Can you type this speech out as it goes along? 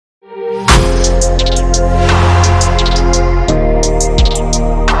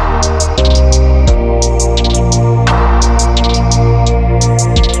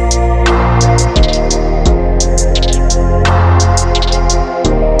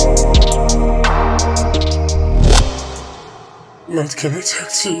Lord, can I talk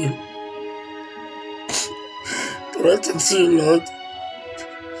to you? Can I talk to you, Lord?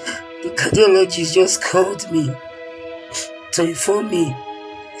 The cardiologist just called me to inform me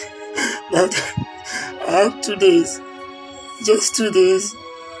that I have 2 days, just 2 days,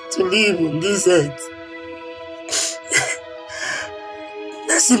 to live on this earth.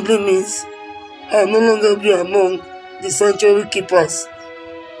 That simply means I'll no longer be among the sanctuary keepers,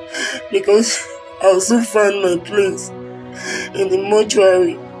 because I'll soon find my place in the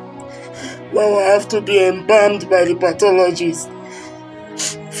mortuary where I'll have to be embalmed by the pathologist.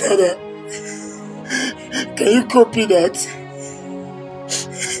 Father, can you copy that?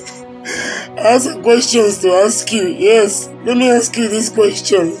 I have some questions to ask you. Yes, let me ask you these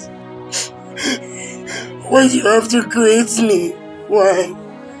questions. Why do you have to create me? Why?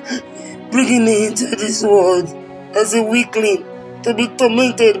 Bringing me into this world as a weakling to be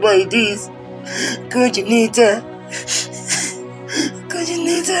tormented by this congenital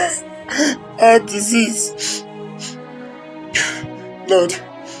heart disease. Lord,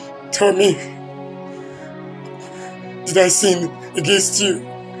 tell me, did I sin against you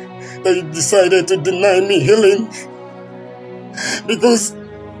that you decided to deny me healing? Because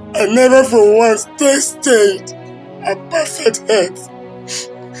I never for once tasted a perfect health.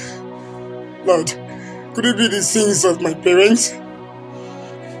 Lord, could it be the sins of my parents?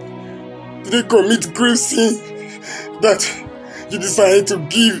 Did they commit grave sin that you decided to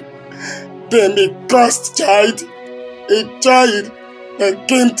give them a cursed child? A child that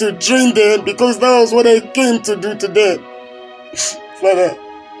came to drain them, because that was what I came to do to them. Father,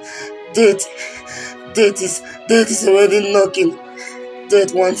 death is already knocking.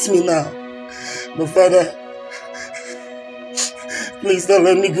 Death wants me now. But Father, please don't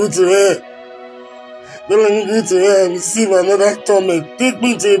let me go to hell. Don't let me go to hell and receive another torment. Take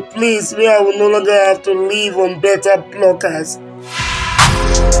me to a place where I will no longer have to live on beta blockers.